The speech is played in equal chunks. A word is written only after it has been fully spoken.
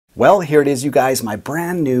Well, here it is, you guys, my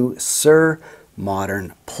brand new SUHR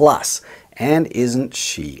Modern Plus. And isn't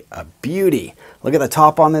she a beauty? Look at the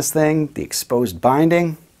top on this thing, the exposed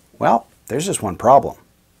binding. Well, there's just one problem.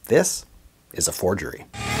 This is a forgery.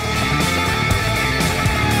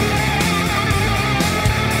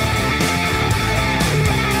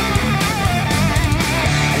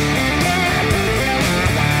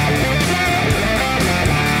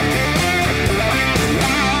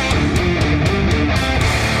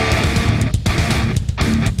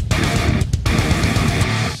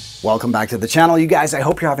 Welcome back to the channel, you guys. I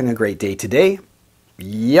hope you're having a great day today.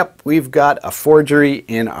 Yep, we've got a forgery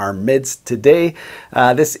in our midst today.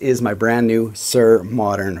 This is my brand new SUHR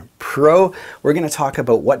Modern Pro. We're going to talk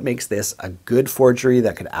about what makes this a good forgery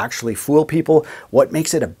that could actually fool people, what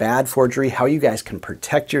makes it a bad forgery, how you guys can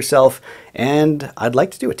protect yourself, and I'd like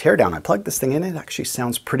to do a teardown. I plugged this thing in, it actually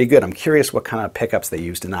sounds pretty good. I'm curious what kind of pickups they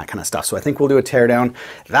used and that kind of stuff. So I think we'll do a teardown.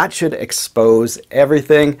 That should expose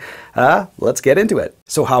everything. Let's get into it.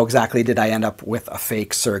 So how exactly did I end up with a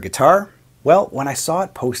fake SUHR guitar? Well, when I saw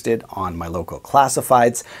it posted on my local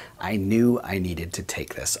classifieds, I knew I needed to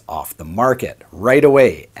take this off the market right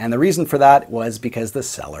away. And the reason for that was because the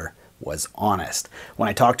seller was honest. When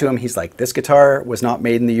I talked to him, he's like, this guitar was not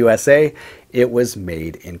made in the USA, it was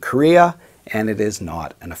made in Korea, and it is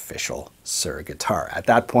not an official SUHR guitar. At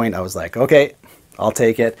that point, I was like, okay, I'll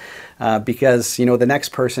take it, because, you know, the next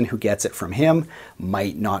person who gets it from him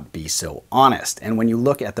might not be so honest. And when you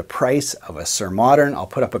look at the price of a SUHR Modern, I'll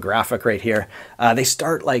put up a graphic right here, they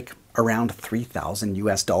start like around $3,000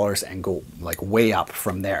 US and go like way up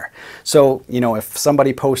from there. So, you know, if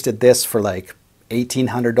somebody posted this for like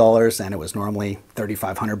 $1,800 and it was normally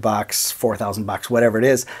 $3,500 bucks, $4,000 bucks, whatever it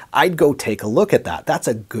is, I'd go take a look at that. That's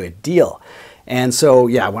a good deal. And so,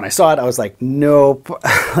 yeah, when I saw it, I was like, nope,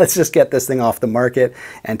 let's just get this thing off the market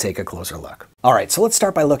and take a closer look. All right, so let's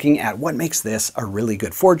start by looking at what makes this a really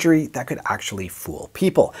good forgery that could actually fool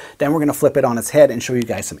people. Then we're gonna flip it on its head and show you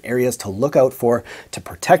guys some areas to look out for to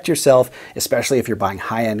protect yourself, especially if you're buying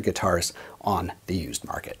high-end guitars on the used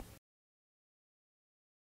market.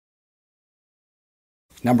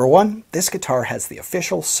 Number one, this guitar has the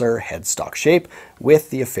official SUHR headstock shape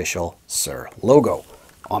with the official SUHR logo.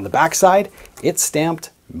 On the back side, it's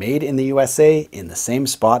stamped made in the USA in the same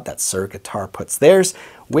spot that SUHR guitar puts theirs,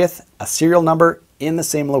 with a serial number in the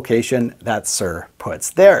same location that SUHR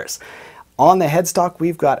puts theirs. On the headstock,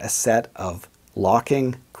 we've got a set of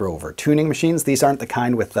locking Grover tuning machines. These aren't the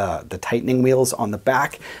kind with the tightening wheels on the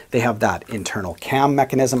back. They have that internal cam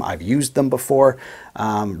mechanism. I've used them before.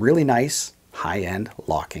 Really nice high-end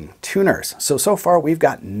locking tuners. So far we've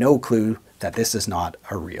got no clue that this is not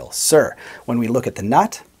a real SUHR. When we look at the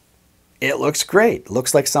nut, it looks great.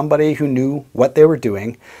 Looks like somebody who knew what they were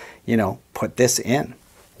doing, you know, put this in.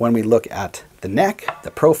 When we look at the neck, the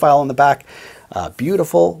profile on the back,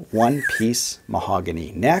 beautiful one-piece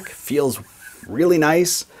mahogany neck, feels really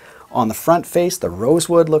nice. On the front face, the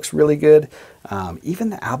rosewood looks really good. Even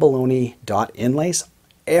the abalone dot inlays,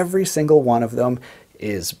 every single one of them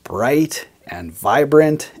is bright and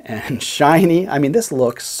vibrant and shiny. I mean, this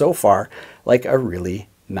looks so far like a really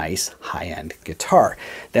nice high-end guitar.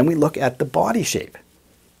 Then we look at the body shape.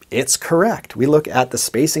 It's correct. We look at the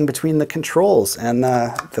spacing between the controls and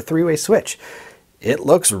the three-way switch. It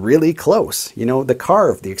looks really close. You know, the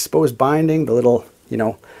carve, the exposed binding, the little, you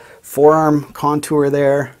know, forearm contour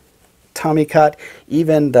there, tummy cut,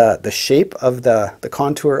 even the shape of the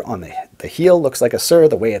contour on the heel looks like a SUHR,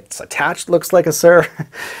 the way it's attached looks like a SUHR.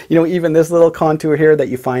 You know, even this little contour here that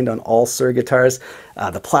you find on all SUHR guitars,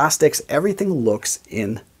 the plastics, everything looks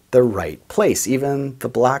in the right place. Even the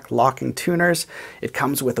black locking tuners, it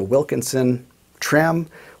comes with a Wilkinson trim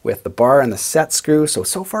with the bar and the set screw.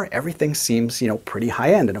 So far everything seems, you know, pretty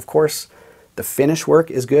high end. And of course, the finish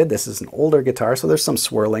work is good. This is an older guitar, so there's some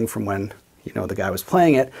swirling from when, you know, the guy was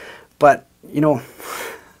playing it. But, you know,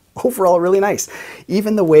 overall really nice.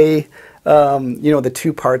 Even the way, you know, the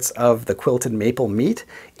two parts of the quilted maple meet,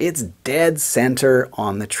 it's dead center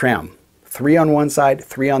on the trim. 3 on one side,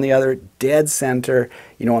 3 on the other, dead center,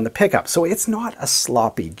 you know, on the pickup. So it's not a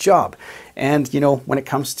sloppy job. And, you know, when it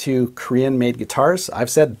comes to Korean-made guitars, I've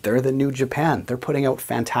said they're the new Japan. They're putting out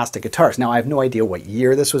fantastic guitars. Now, I have no idea what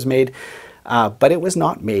year this was made, but it was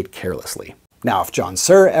not made carelessly. Now, if John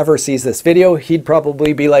SUHR ever sees this video, he'd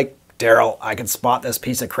probably be like, Darrell, I can spot this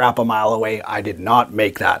piece of crap a mile away. I did not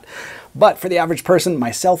make that. But for the average person,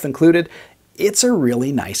 myself included, it's a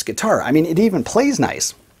really nice guitar. I mean, it even plays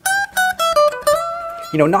nice.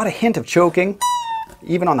 You know, not a hint of choking,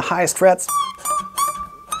 even on the highest frets.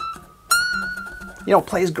 You know,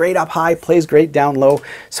 plays great up high, plays great down low.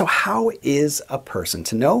 So how is a person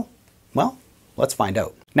to know? Well, let's find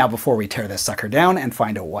out. Now, before we tear this sucker down and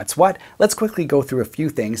find out what's what, let's quickly go through a few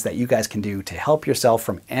things that you guys can do to help yourself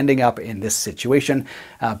from ending up in this situation,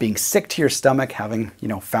 being sick to your stomach, having,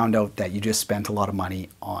 found out that you just spent a lot of money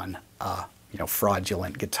on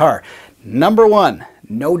fraudulent guitar. Number one,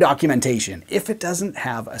 no documentation. If it doesn't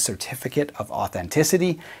have a certificate of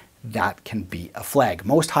authenticity, that can be a flag.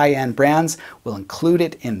 Most high-end brands will include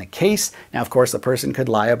it in the case. Now, of course, the person could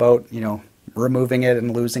lie about, removing it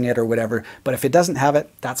and losing it or whatever, but if it doesn't have it,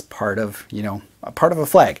 that's part of, a part of a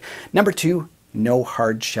flag. Number two, no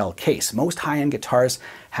hard shell case. Most high-end guitars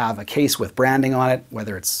have a case with branding on it,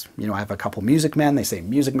 whether it's, I have a couple Music Men, they say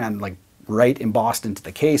Music Man like right embossed into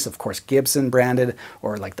the case, of course Gibson branded,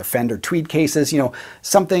 or like the Fender tweed cases,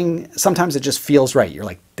 sometimes it just feels right. You're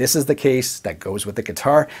like, this is the case that goes with the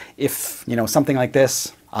guitar. If, something like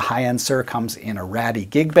this, a high-end SUHR comes in a ratty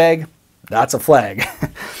gig bag, that's a flag.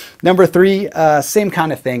 Number three, same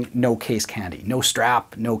kind of thing, no case candy, no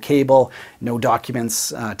strap, no cable, no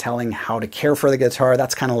documents telling how to care for the guitar.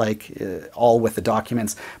 That's kind of like all with the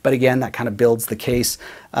documents. But again, that kind of builds the case.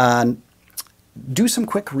 Do some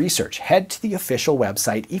quick research. Head to the official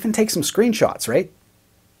website, even take some screenshots, right?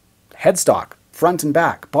 Headstock, front and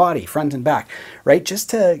back, body, front and back, right? Just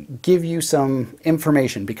to give you some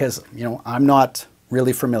information because, I'm not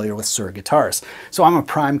really familiar with SUHR guitars. So I'm a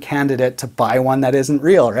prime candidate to buy one that isn't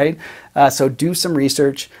real, right? So do some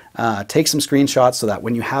research, take some screenshots so that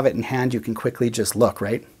when you have it in hand, you can quickly just look,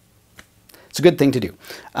 right? It's a good thing to do.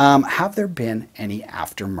 Have there been any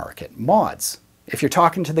aftermarket mods? If you're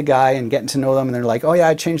talking to the guy and getting to know them and they're like, oh yeah,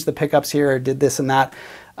 I changed the pickups here, or did this and that,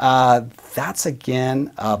 that's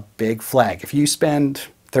again a big flag. If you spend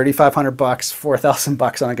 $3,500,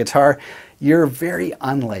 $4,000 on a guitar, you're very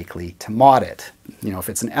unlikely to mod it. If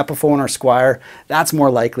it's an Epiphone or Squire, that's more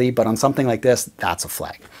likely, but on something like this, that's a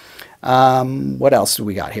flag. What else do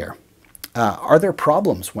we got here? Are there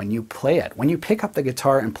problems when you play it? When you pick up the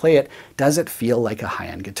guitar and play it, does it feel like a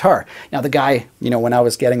high-end guitar? Now the guy, when I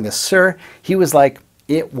was getting this SUHR, he was like,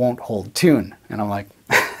 it won't hold tune. And I'm like,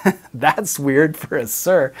 that's weird for a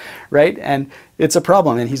SUHR, right? And it's a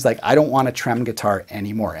problem. And he's like, I don't want a trem guitar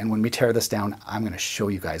anymore. And when we tear this down, I'm going to show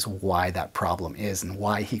you guys why that problem is and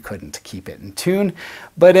why he couldn't keep it in tune.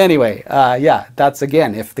 But anyway, yeah, that's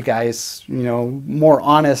again, if the guy's, more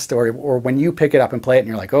honest, or when you pick it up and play it and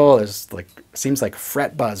you're like, oh, there's like, seems like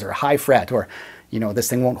fret buzz or high fret, or, this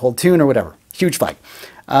thing won't hold tune or whatever, huge flag.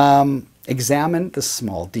 Examine the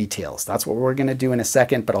small details. That's what we're going to do in a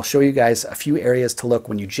second, but I'll show you guys a few areas to look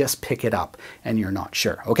when you just pick it up and you're not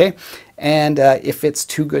sure, okay? And if it's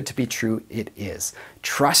too good to be true, it is.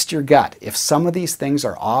 Trust your gut. If some of these things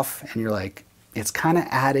are off and you're like, it's kind of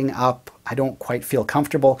adding up, I don't quite feel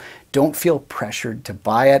comfortable, don't feel pressured to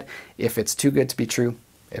buy it. If it's too good to be true,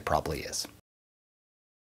 it probably is.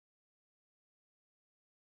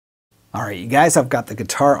 All right, you guys, I've got the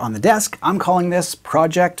guitar on the desk. I'm calling this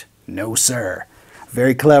Project No Sir.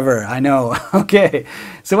 Very clever, I know. Okay,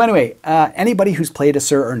 so anyway, anybody who's played a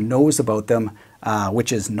SUHR or knows about them,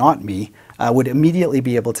 which is not me, would immediately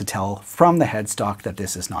be able to tell from the headstock that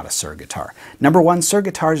this is not a SUHR guitar. Number one, SUHR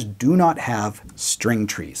guitars do not have string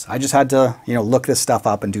trees. I just had to, look this stuff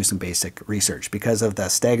up and do some basic research because of the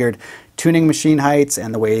staggered tuning machine heights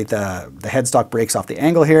and the way the headstock breaks off the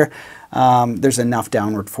angle here. There's enough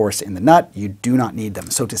downward force in the nut. You do not need them.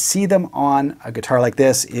 So to see them on a guitar like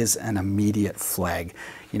this is an immediate flag.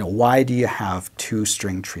 Why do you have two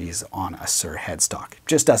string trees on a SUHR headstock? It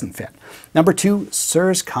just doesn't fit. Number two,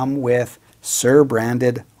 SUHRs come with SUHR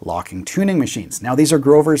branded locking tuning machines. Now these are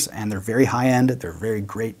Grovers and they're very high end. They're very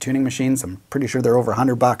great tuning machines. I'm pretty sure they're over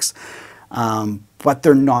 $100. But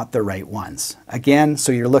they're not the right ones. Again,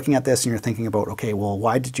 so you're looking at this and you're thinking about, okay, well,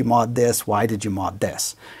 why did you mod this? Why did you mod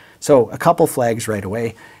this? So a couple flags right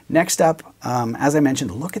away. Next up, as I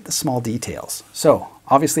mentioned, look at the small details. So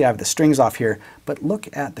obviously I have the strings off here, but look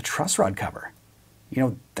at the truss rod cover.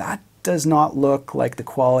 That does not look like the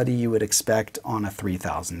quality you would expect on a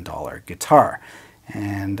 $3,000 guitar.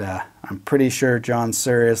 And I'm pretty sure John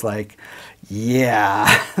SUHR is like,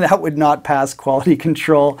 yeah, that would not pass quality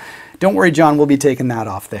control. Don't worry, John, we'll be taking that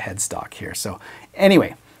off the headstock here. So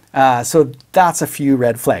anyway, so that's a few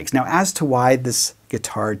red flags. Now, as to why this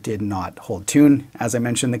guitar did not hold tune, as I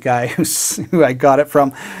mentioned, the guy who I got it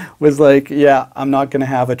from was like, yeah, I'm not going to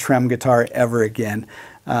have a trem guitar ever again.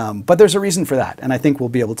 But there's a reason for that, and I think we'll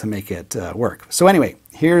be able to make it work. So anyway,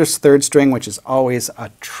 here's third string, which is always a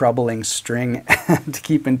troubling string to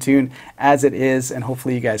keep in tune as it is, and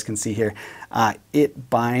hopefully you guys can see here, it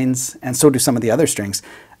binds, and so do some of the other strings,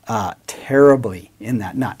 terribly in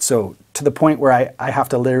that nut. So to the point where I have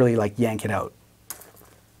to literally like yank it out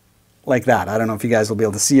like that. I don't know if you guys will be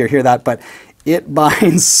able to see or hear that, but It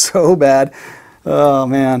binds so bad. Oh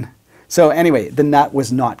man. So anyway, the nut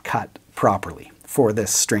was not cut properly for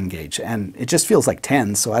this string gauge, and it just feels like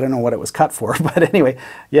 10, so I don't know what it was cut for, but anyway,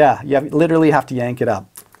 yeah, you literally have to yank it up.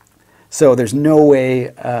 So there's no way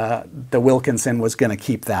the Wilkinson was going to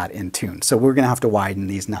keep that in tune. So we're going to have to widen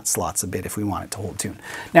these nut slots a bit if we want it to hold tune.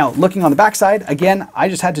 Now, looking on the backside, again, I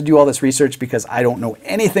just had to do all this research because I don't know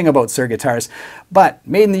anything about SUHR guitars, but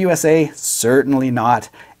made in the USA, certainly not.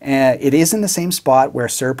 It is in the same spot where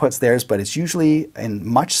SUHR puts theirs, but it's usually in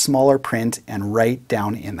much smaller print and right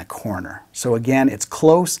down in the corner. So again, it's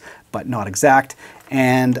close, but not exact.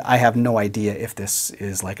 And I have no idea if this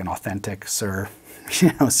is like an authentic SUHR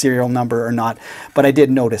serial number or not, but I did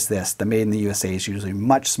notice this. The made in the USA is usually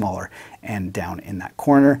much smaller and down in that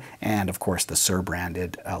corner, and of course the SUHR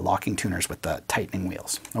branded locking tuners with the tightening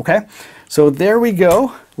wheels. Okay, so there we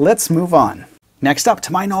go. Let's move on. Next up,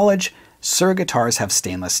 to my knowledge, SUHR guitars have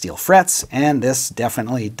stainless steel frets, and this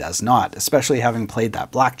definitely does not, especially having played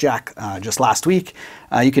that blackjack just last week.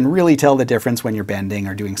 You can really tell the difference when you're bending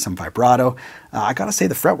or doing some vibrato. I gotta say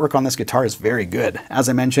the fretwork on this guitar is very good. As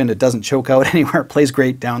I mentioned, it doesn't choke out anywhere. It plays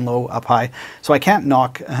great down low, up high. So I can't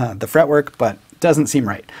knock the fretwork, but it doesn't seem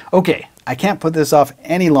right. Okay, I can't put this off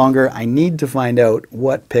any longer. I need to find out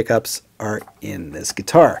what pickups are in this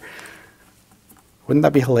guitar. Wouldn't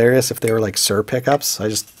that be hilarious if they were like SUHR pickups?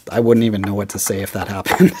 I wouldn't even know what to say if that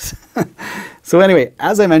happened. So anyway,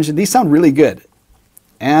 as I mentioned, these sound really good.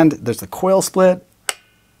 And there's the coil split,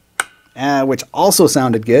 which also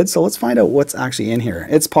sounded good. So let's find out what's actually in here.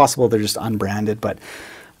 It's possible they're just unbranded, but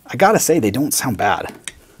I gotta say they don't sound bad.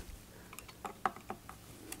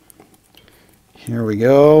 Here we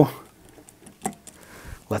go.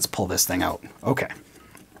 Let's pull this thing out. Okay.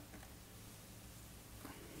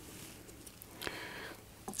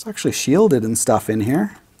 It's actually shielded and stuff in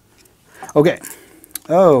here. Okay.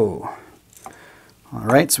 Oh. All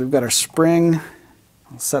right, so we've got our spring.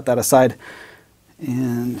 I'll set that aside.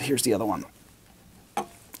 And here's the other one.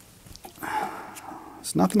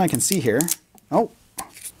 There's nothing I can see here. Oh.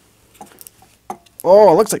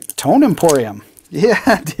 Oh, it looks like Tone Emporium.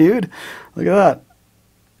 Yeah, dude. Look at that.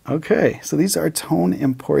 Okay, so these are Tone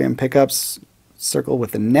Emporium pickups. Circle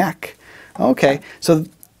with the neck. Okay, so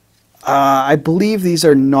I believe these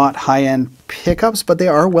are not high-end pickups, but they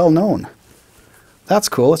are well known. That's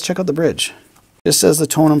cool. Let's check out the bridge. This says the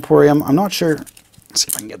Tone Emporium. I'm not sure. Let's see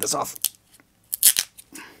if I can get this off.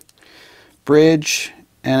 Bridge,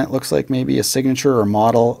 and it looks like maybe a signature or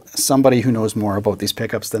model. Somebody who knows more about these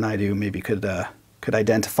pickups than I do maybe could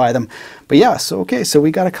identify them. But yeah, so okay, so we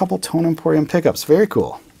got a couple Tone Emporium pickups. Very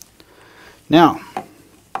cool. Now,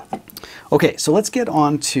 okay, so let's get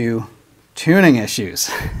on to tuning issues.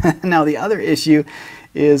 Now the other issue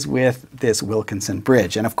is with this Wilkinson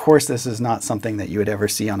bridge, and of course this is not something that you would ever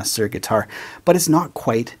see on a SUHR guitar, but it's not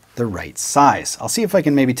quite the right size. I'll see if I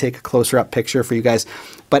can maybe take a closer up picture for you guys,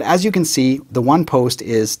 but as you can see, the one post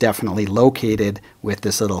is definitely located with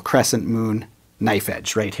this little crescent moon knife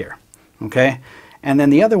edge right here, okay? And then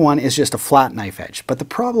the other one is just a flat knife edge, but the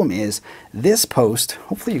problem is this post,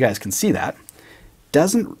 hopefully you guys can see that,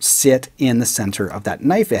 doesn't sit in the center of that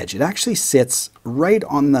knife edge. It actually sits right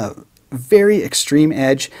on the very extreme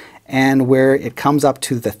edge, and where it comes up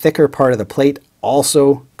to the thicker part of the plate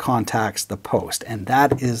also contacts the post, and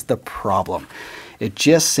that is the problem. It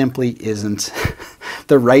just simply isn't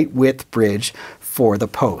the right width bridge for the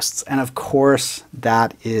posts. And of course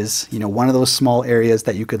that is, you know, one of those small areas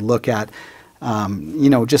that you could look at, you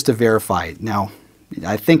know, just to verify. Now,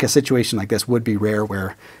 I think a situation like this would be rare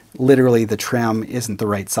where literally the trim isn't the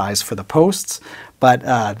right size for the posts, but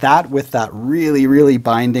that with that really, really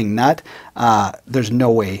binding nut, there's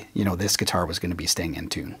no way, you know, this guitar was going to be staying in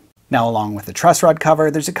tune. Now, along with the truss rod cover,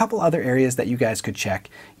 there's a couple other areas that you guys could check,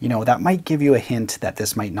 you know, that might give you a hint that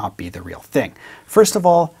this might not be the real thing. First of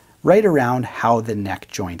all, right around how the neck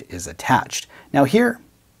joint is attached. Now here,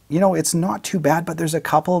 you know, it's not too bad, but there's a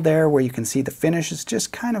couple there where you can see the finish is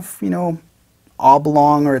just kind of, you know,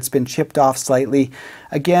 oblong, or it's been chipped off slightly.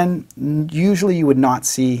 Again, usually you would not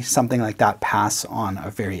see something like that pass on a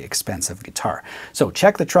very expensive guitar. So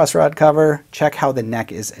check the truss rod cover, check how the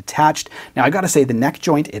neck is attached. Now I gotta say the neck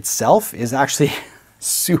joint itself is actually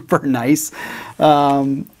super nice,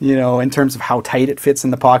 you know, in terms of how tight it fits in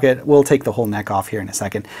the pocket. We'll take the whole neck off here in a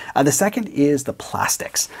second. The second is the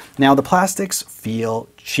plastics. Now the plastics feel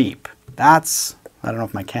cheap. I don't know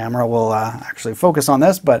if my camera will actually focus on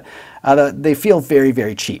this, but they feel very,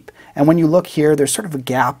 very cheap. And when you look here, there's sort of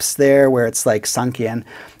gaps there where it's like sunk in.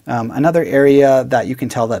 Another area that you can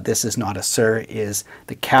tell that this is not a SUHR is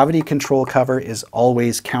the cavity control cover is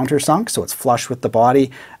always countersunk, so it's flush with the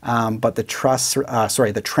body, but the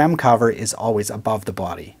the trem cover is always above the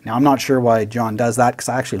body. Now I'm not sure why John does that, because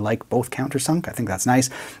I actually like both countersunk. I think that's nice.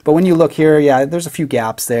 But when you look here, yeah, there's a few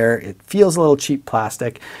gaps there. It feels a little cheap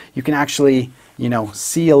plastic. You can actually, you know,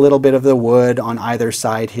 see a little bit of the wood on either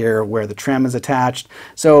side here where the trim is attached.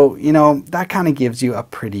 So, you know, that kind of gives you a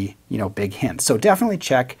pretty, you know, big hint. So definitely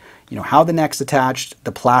check, you know, how the neck's attached,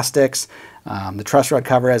 the plastics, the truss rod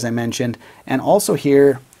cover, as I mentioned, and also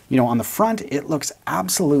here, you know, on the front, it looks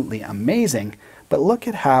absolutely amazing, but look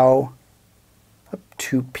at how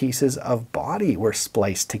two pieces of body were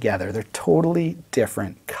spliced together. They're totally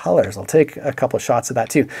different colors. I'll take a couple of shots of that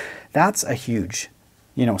too. That's a huge,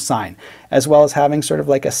 you know, sign, as well as having sort of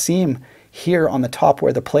like a seam here on the top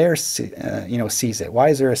where the player you know, sees it. Why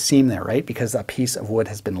is there a seam there, right? Because a piece of wood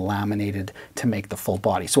has been laminated to make the full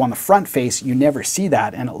body. So on the front face, you never see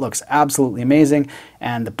that, and it looks absolutely amazing.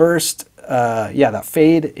 And the burst, yeah, that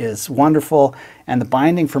fade is wonderful, and the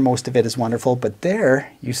binding for most of it is wonderful. But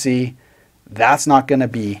there, you see, that's not going to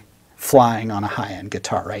be flying on a high-end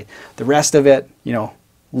guitar, right? The rest of it, you know,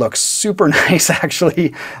 looks super nice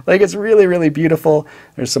actually. Like, it's really, really beautiful.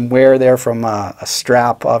 There's some wear there from a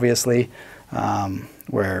strap, obviously,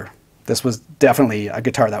 where this was definitely a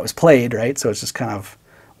guitar that was played, right? So it's just kind of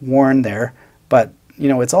worn there. But, you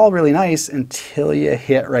know, it's all really nice until you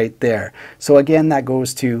hit right there. So again, that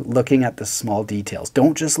goes to looking at the small details.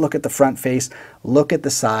 Don't just look at the front face, look at the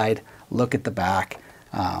side, look at the back.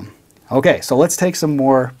 Okay, so let's take some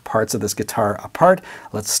more parts of this guitar apart.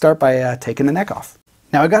 Let's start by taking the neck off.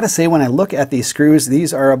 Now I gotta say, when I look at these screws,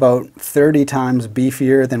 these are about 30 times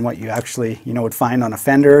beefier than what you actually, you know, would find on a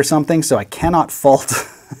Fender or something, so I cannot fault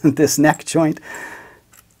this neck joint.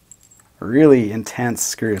 Really intense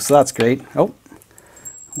screws, so that's great. Oh,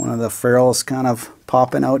 one of the ferrules kind of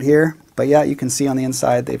popping out here, but yeah, you can see on the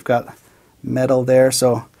inside they've got metal there,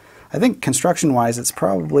 so I think construction-wise it's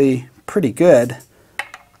probably pretty good.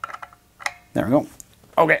 There we go.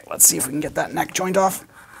 Okay, let's see if we can get that neck joint off.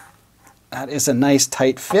 That is a nice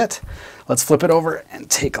tight fit. Let's flip it over and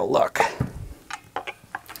take a look.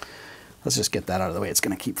 Let's just get that out of the way. It's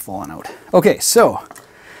going to keep falling out. Okay, so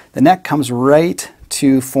the neck comes right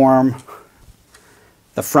to form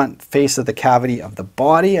the front face of the cavity of the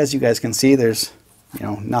body. As you guys can see, there's, you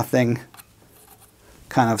know, nothing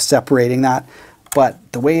kind of separating that.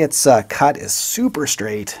 But the way it's cut is super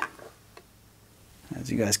straight, as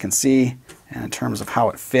you guys can see. And in terms of how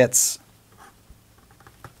it fits,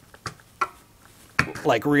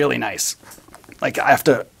 like really nice. Like I have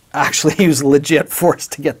to actually use legit force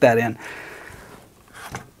to get that in.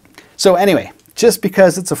 So anyway, just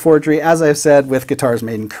because it's a forgery, as I've said with guitars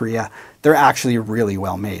made in Korea, they're actually really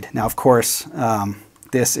well made. Now, of course,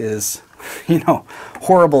 this is, you know,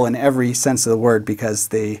 horrible in every sense of the word, because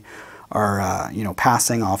they are, you know,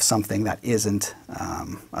 passing off something that isn't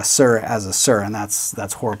a SUHR as a SUHR, and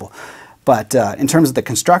that's horrible. But in terms of the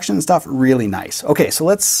construction and stuff, really nice. Okay, so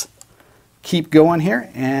let's keep going here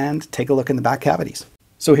and take a look in the back cavities.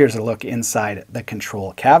 So here's a look inside the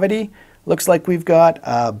control cavity. Looks like we've got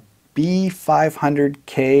a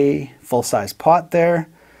B500K full-size pot there.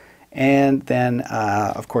 And then,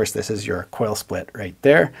 of course, this is your coil split right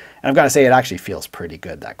there. And I've got to say, it actually feels pretty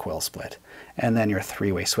good, that coil split. And then your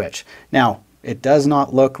three-way switch. Now, it does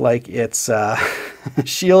not look like it's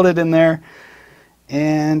shielded in there.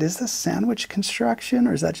 And is this sandwich construction,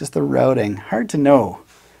 or is that just the routing? Hard to know.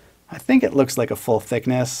 I think it looks like a full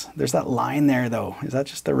thickness. There's that line there though. Is that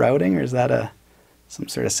just the routing, or is that some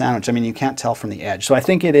sort of sandwich? I mean, you can't tell from the edge. So I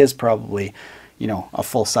think it is probably, you know, a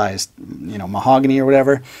full-sized, you know, mahogany or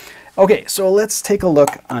whatever. Okay, so let's take a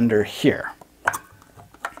look under here.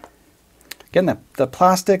 Again, the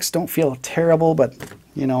plastics don't feel terrible, but,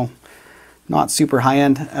 you know, not super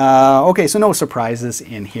high-end. Okay, so no surprises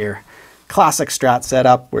in here. Classic Strat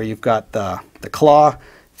setup where you've got the claw,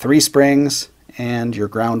 3 springs, and your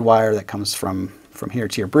ground wire that comes from here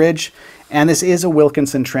to your bridge. And this is a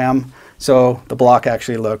Wilkinson trim, so the block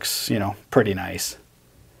actually looks, you know, pretty nice.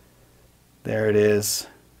 There it is.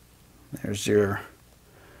 There's your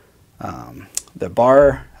the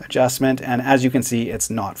bar adjustment, and as you can see, it's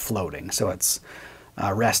not floating, so it's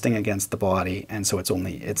resting against the body, and so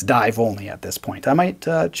it's dive only at this point. I might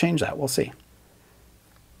change that, we'll see.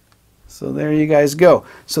 So there you guys go.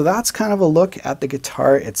 So that's kind of a look at the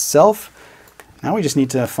guitar itself. Now we just need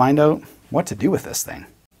to find out what to do with this thing.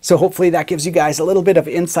 So hopefully that gives you guys a little bit of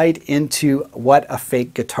insight into what a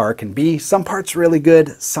fake guitar can be. Some parts really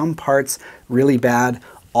good, some parts really bad.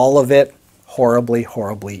 All of it horribly,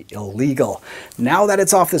 horribly illegal. Now that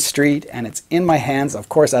it's off the street and it's in my hands, of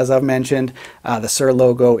course, as I've mentioned, the SUHR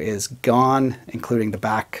logo is gone, including the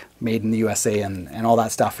back made in the USA and all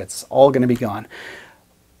that stuff. It's all going to be gone.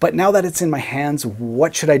 But now that it's in my hands,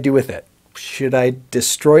 what should I do with it? Should I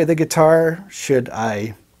destroy the guitar? Should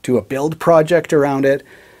I do a build project around it?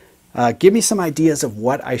 Give me some ideas of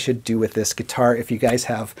what I should do with this guitar. If you guys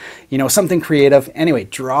have, you know, something creative, anyway,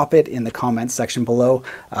 drop it in the comments section below.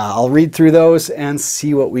 I'll read through those and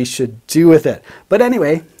see what we should do with it. But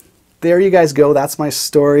anyway, there you guys go. That's my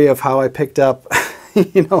story of how I picked up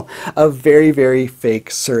you know, a very, very fake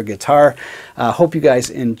SUHR guitar. Hope you guys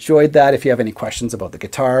enjoyed that. If you have any questions about the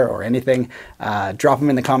guitar or anything, drop them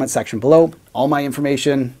in the comment section below. All my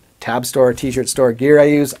information, tab store, t-shirt store, gear I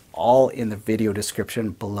use, all in the video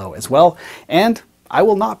description below as well. And I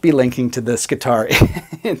will not be linking to this guitar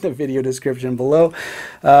in the video description below.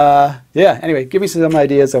 Yeah, anyway, give me some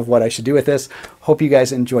ideas of what I should do with this. Hope you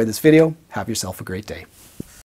guys enjoyed this video. Have yourself a great day.